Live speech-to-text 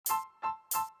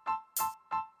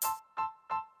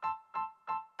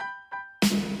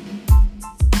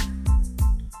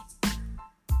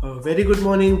A very good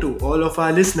morning to all of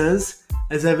our listeners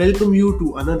as I welcome you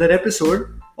to another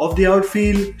episode of the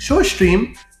Outfield show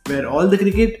stream where all the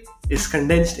cricket is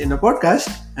condensed in a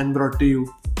podcast and brought to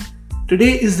you.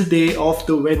 Today is the day of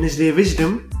the Wednesday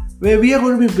Wisdom where we are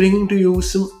going to be bringing to you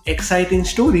some exciting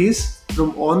stories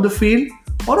from on the field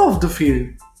or off the field.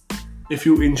 If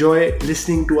you enjoy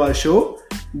listening to our show,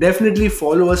 definitely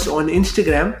follow us on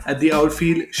Instagram at the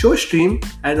Outfield Show Stream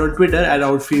and on Twitter at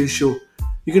Outfield Show.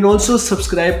 You can also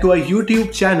subscribe to our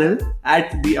YouTube channel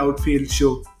at the Outfield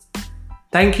Show.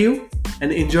 Thank you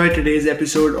and enjoy today's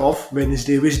episode of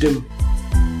Wednesday Wisdom.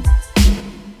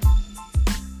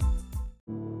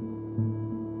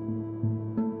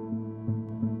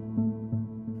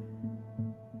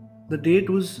 The date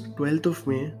was 12th of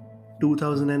May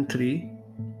 2003.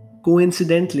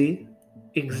 Coincidentally,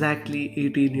 exactly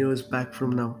 18 years back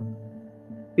from now.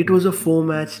 It was a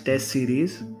 4-match test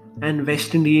series and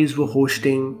West Indies were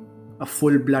hosting a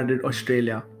full-blooded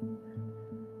Australia.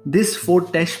 This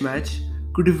 4th test match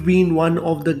could have been one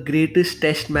of the greatest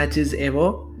test matches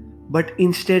ever, but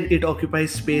instead it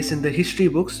occupies space in the history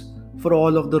books for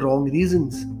all of the wrong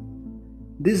reasons.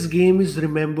 This game is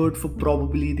remembered for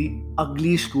probably the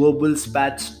ugliest verbal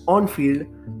spats on field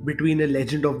between a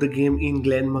legend of the game in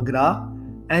Glenn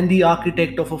McGrath and the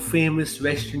architect of a famous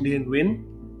West Indian win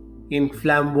in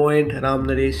flamboyant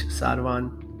Ramnaresh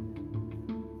Sarwan.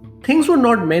 Things were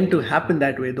not meant to happen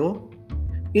that way though.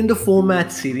 In the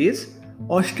 4-match series,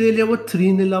 Australia were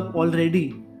 3-0 up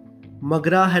already.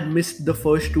 McGrath had missed the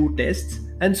first 2 tests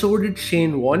and so did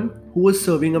Shane Warne, who was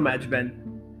serving a match ban.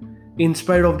 In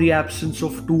spite of the absence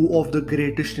of 2 of the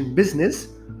greatest in business,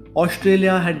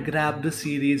 Australia had grabbed the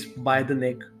series by the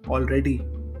neck already.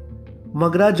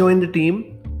 McGrath joined the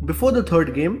team before the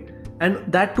 3rd game,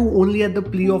 and that too only at the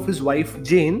plea of his wife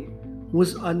Jane, who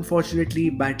was unfortunately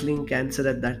battling cancer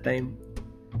at that time.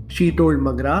 She told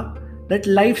McGrath that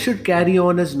life should carry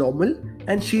on as normal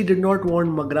and she did not want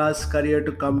McGrath's career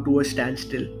to come to a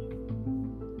standstill.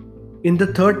 In the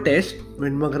 3rd test,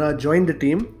 when McGrath joined the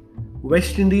team,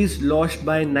 West Indies lost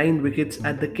by 9 wickets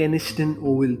at the Kenniston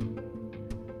Oval.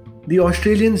 The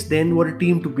Australians then were a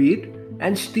team to beat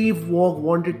and Steve Waugh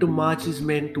wanted to march his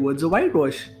men towards a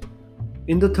whitewash.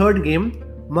 In the 3rd game,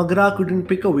 McGrath couldn't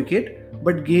pick a wicket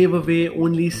but gave away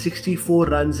only 64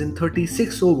 runs in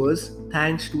 36 overs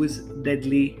thanks to his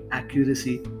deadly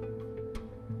accuracy.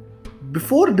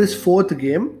 Before this 4th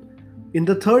game, in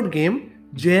the 3rd game,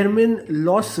 Jermaine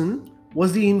Lawson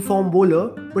was the informed bowler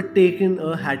but taken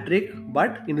a hat-trick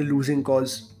but in a losing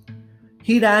cause.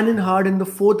 He ran in hard in the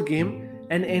 4th game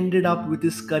and ended up with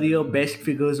his career best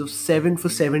figures of 7 for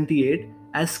 78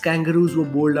 as Kangaroos were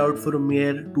bowled out for a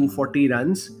mere 240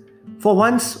 runs. For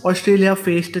once, Australia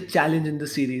faced a challenge in the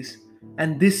series,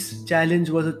 and this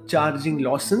challenge was a charging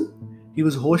Lawson. He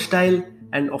was hostile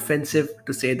and offensive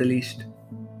to say the least.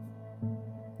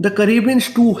 The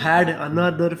Caribbeans too had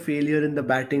another failure in the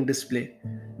batting display.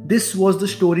 This was the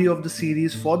story of the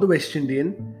series for the West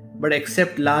Indian, but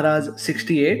except Lara's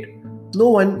 68, no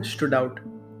one stood out.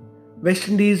 West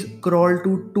Indies crawled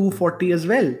to 240 as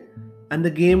well, and the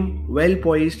game well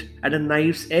poised at a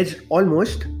knife's edge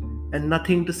almost, and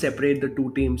nothing to separate the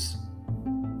 2 teams.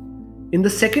 In the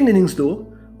 2nd innings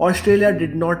though, Australia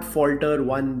did not falter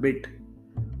one bit.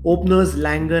 Openers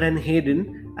Langer and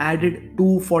Hayden added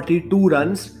 242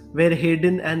 runs, where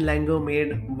Hayden and Langer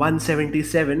made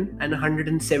 177 and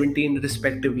 117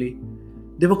 respectively.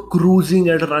 They were cruising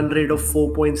at a run rate of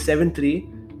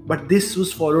 4.73, but this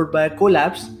was followed by a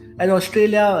collapse and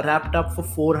Australia wrapped up for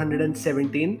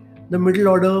 417, the middle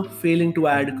order failing to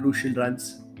add crucial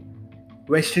runs.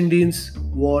 West Indies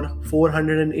were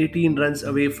 418 runs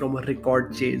away from a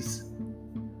record chase.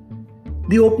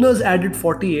 The openers added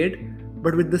 48,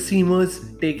 but with the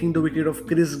seamers taking the wicket of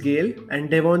Chris Gayle and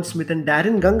Devon Smith and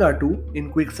Darren Ganga too in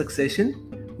quick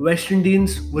succession, West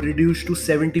Indies were reduced to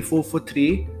 74 for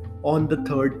 3 on the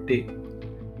 3rd day.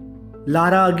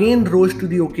 Lara again rose to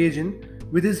the occasion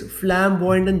with his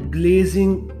flamboyant and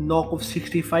blazing knock of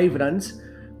 65 runs,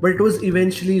 but it was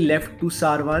eventually left to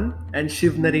Sarwan and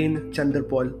Shiv Naren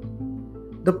Chanderpaul.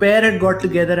 The pair had got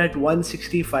together at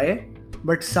 165,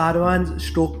 but Sarwan's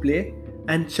stroke play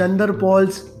and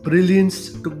Chanderpaul's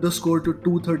brilliance took the score to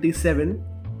 237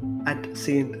 at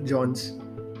St. John's.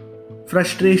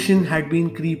 Frustration had been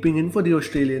creeping in for the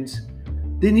Australians.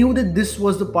 They knew that this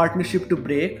was the partnership to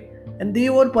break, and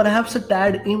they were perhaps a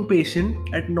tad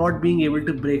impatient at not being able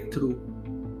to break through.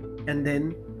 And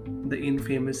then the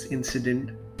infamous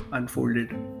incident unfolded.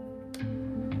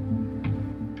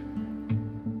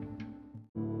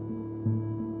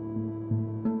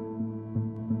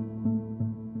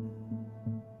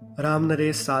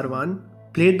 Ramnaresh Sarwan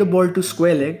played the ball to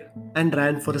square leg and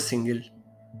ran for a single.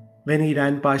 When he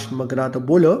ran past Magra the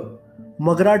bowler,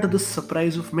 Magra, to the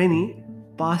surprise of many,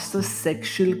 passed a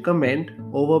sexual comment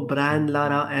over Bran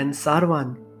Lara and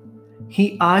Sarwan.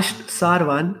 He asked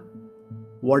Sarwan,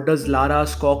 "What does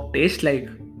Lara's cock taste like?"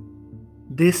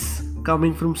 This,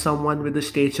 coming from someone with the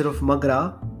stature of Magra,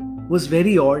 was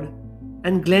very odd,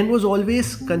 and Glenn was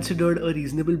always considered a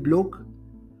reasonable bloke.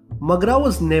 Magra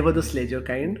was never the sledger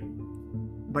kind,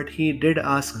 but he did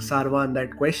ask Sarwan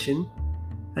that question,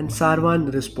 and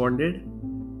Sarwan responded,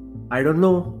 "I don't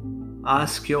know,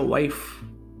 ask your wife."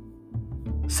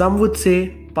 Some would say,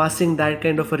 passing that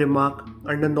kind of a remark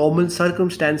under normal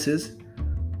circumstances,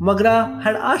 Magra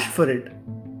had asked for it.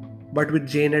 But with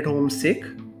Jane at home sick,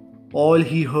 all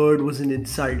he heard was an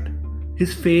insult.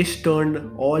 His face turned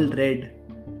all red.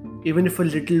 Even if a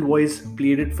little voice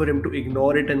pleaded for him to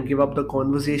ignore it and give up the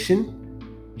conversation,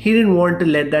 he didn't want to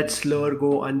let that slur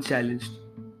go unchallenged.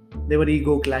 There were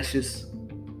ego clashes.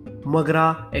 Magra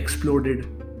exploded.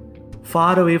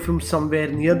 Far away from somewhere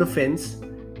near the fence,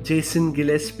 Jason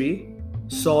Gillespie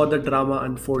saw the drama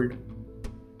unfold.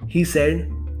 He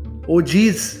said, "Oh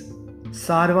geez,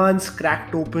 Sarwan's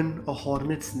cracked open a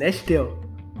hornet's nest here."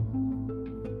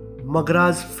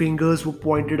 Magra's fingers were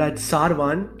pointed at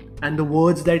Sarwan, and the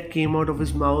words that came out of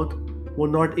his mouth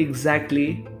were not exactly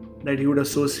that he would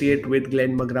associate with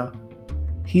Glenn Magra.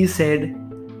 He said,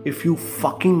 "If you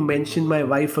fucking mention my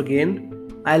wife again,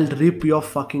 I'll rip your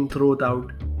fucking throat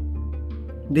out."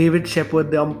 David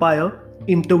Shepard, the umpire,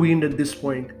 intervened at this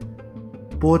point.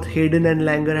 Both Hayden and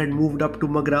Langer had moved up to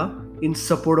Magra in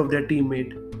support of their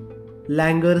teammate.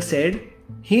 Langer said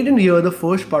he didn't hear the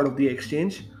first part of the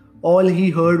exchange. All he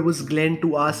heard was Glenn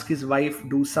to ask his wife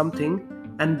do something,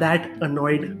 and that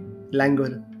annoyed Langer.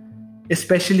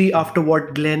 Especially after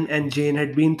what Glenn and Jane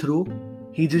had been through,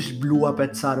 he just blew up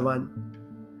at Sarwan.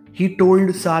 He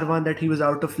told Sarwan that he was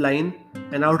out of line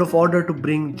and out of order to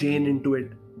bring Jane into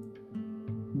it.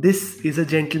 This is a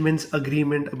gentleman's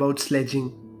agreement about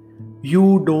sledging.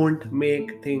 You don't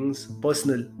make things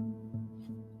personal.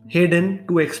 Hayden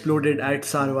too exploded at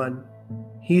Sarwan.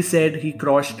 He said he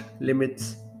crossed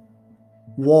limits.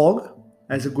 Wog,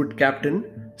 as a good captain,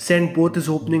 sent both his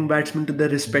opening batsmen to their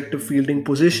respective fielding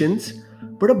positions,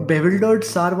 but a bewildered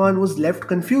Sarwan was left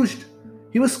confused.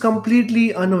 He was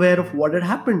completely unaware of what had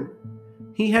happened.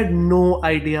 He had no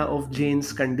idea of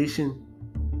Jane's condition.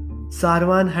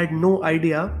 Sarwan had no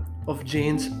idea of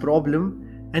Jane's problem,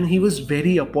 and he was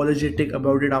very apologetic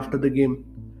about it after the game.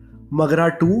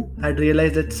 Magra too had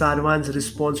realized that Sarwan's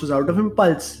response was out of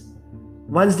impulse.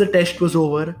 Once the test was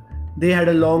over, they had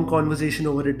a long conversation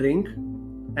over a drink,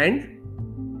 and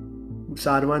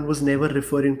Sarwan was never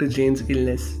referring to Jane's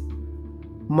illness.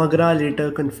 Magra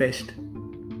later confessed.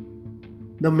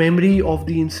 The memory of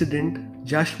the incident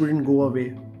just wouldn't go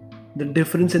away. The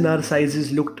difference in our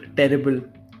sizes looked terrible.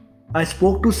 I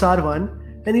spoke to Sarwan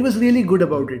and he was really good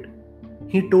about it.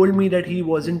 He told me that he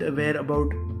wasn't aware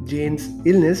about Jane's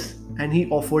illness and he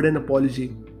offered an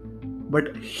apology.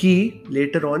 But he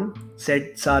later on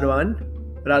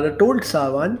told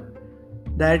Sarwan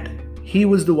that he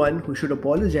was the one who should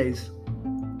apologize.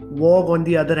 Wog, on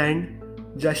the other hand,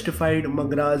 justified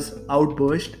Magra's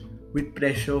outburst with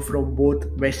pressure from both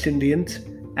West Indians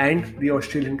and the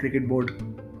Australian Cricket Board.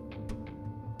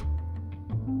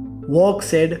 Wog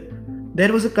said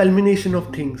there was a culmination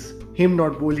of things. Him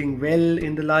not bowling well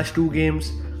in the last two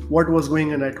games, what was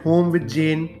going on at home with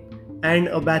Jane, and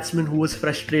a batsman who was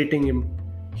frustrating him.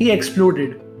 He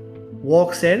exploded.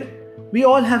 Wog said, "We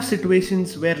all have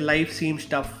situations where life seems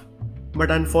tough,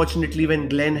 but unfortunately when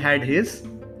Glenn had his,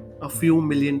 a few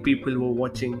million people were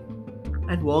watching."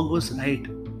 And Wog was right.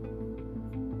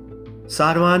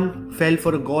 Sarwan fell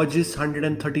for a gorgeous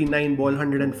 139 ball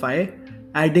 105,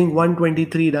 adding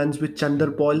 123 runs with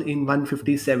Chanderpaul in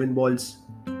 157 balls.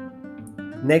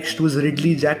 Next was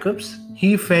Ridley Jacobs.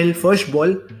 He fell first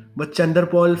ball, but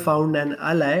Chanderpaul found an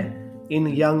ally in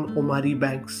young Omari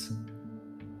Banks.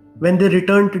 When they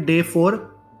returned to day 4,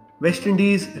 West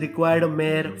Indies required a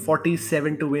mere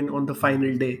 47 to win on the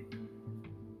final day.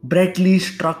 Brett Lee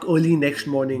struck early next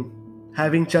morning,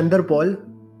 having Chanderpaul,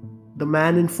 the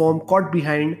man in form, caught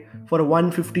behind for a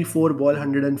 154 ball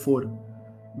 104.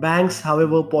 Banks,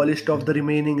 however, polished off the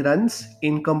remaining runs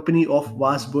in company of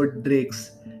Wasbird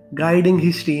Drakes, guiding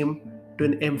his team to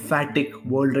an emphatic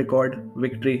world record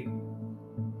victory.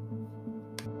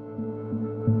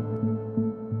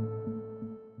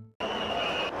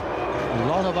 A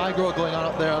lot of aggro going on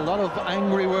up there, a lot of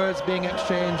angry words being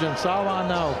exchanged, and Sarwan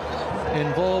now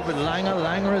involved with Langer.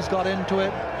 Langer has got into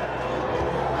it.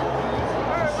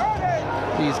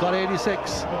 He's got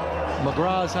 86.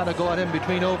 McGrath's had a go at him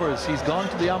between overs. He's gone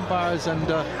to the umpires and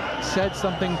said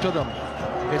something to them.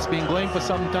 It's been going for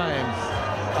some time.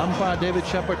 Umpire David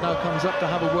Shepherd now comes up to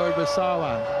have a word with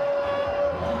Sarwan.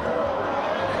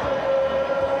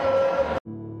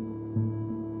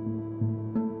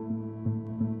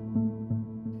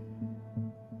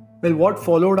 Well, what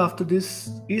followed after this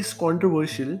is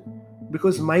controversial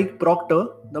because Mike Proctor,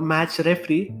 the match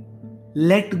referee,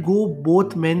 let go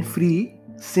both men free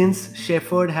since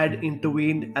Shepherd had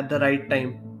intervened at the right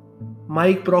time.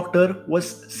 Mike Proctor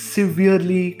was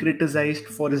severely criticized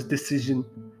for his decision.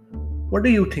 What do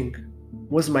you think?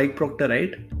 Was Mike Proctor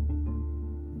right?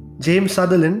 James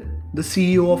Sutherland, the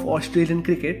CEO of Australian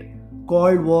Cricket,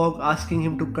 called Waugh asking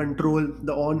him to control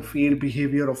the on-field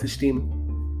behavior of his team.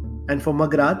 And for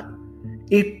McGrath,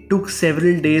 it took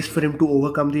several days for him to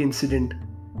overcome the incident.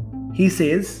 He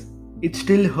says, "It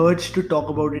still hurts to talk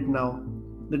about it now.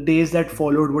 The days that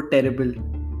followed were terrible.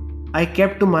 I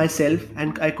kept to myself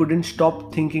and I couldn't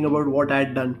stop thinking about what I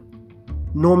had done.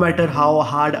 No matter how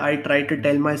hard I tried to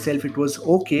tell myself it was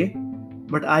okay,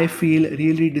 but I feel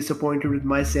really disappointed with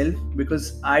myself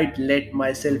because I'd let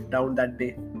myself down that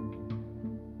day."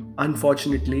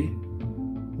 Unfortunately,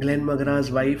 Glenn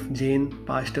McGrath's wife Jane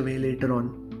passed away later on.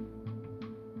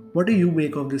 What do you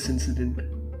make of this incident?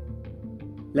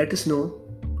 Let us know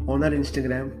on our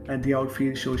Instagram at the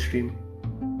Outfield Show Stream.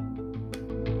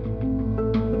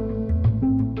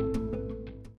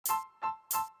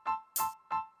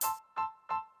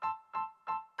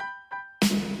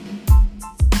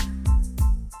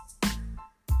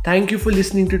 Thank you for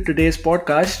listening to today's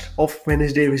podcast of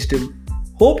Wednesday Wisdom.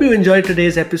 Hope you enjoyed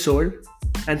today's episode.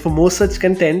 And for more such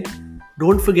content,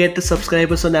 don't forget to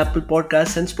subscribe us on Apple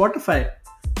Podcasts and Spotify.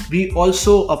 We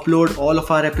also upload all of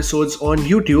our episodes on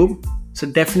YouTube, so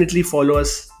definitely follow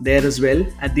us there as well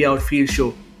at The Outfield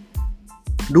Show.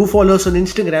 Do follow us on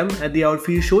Instagram at The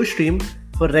Outfield Show Stream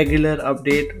for regular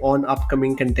update on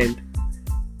upcoming content.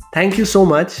 Thank you so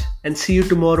much and see you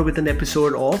tomorrow with an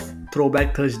episode of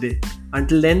Throwback Thursday.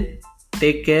 Until then,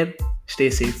 take care, stay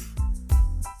safe.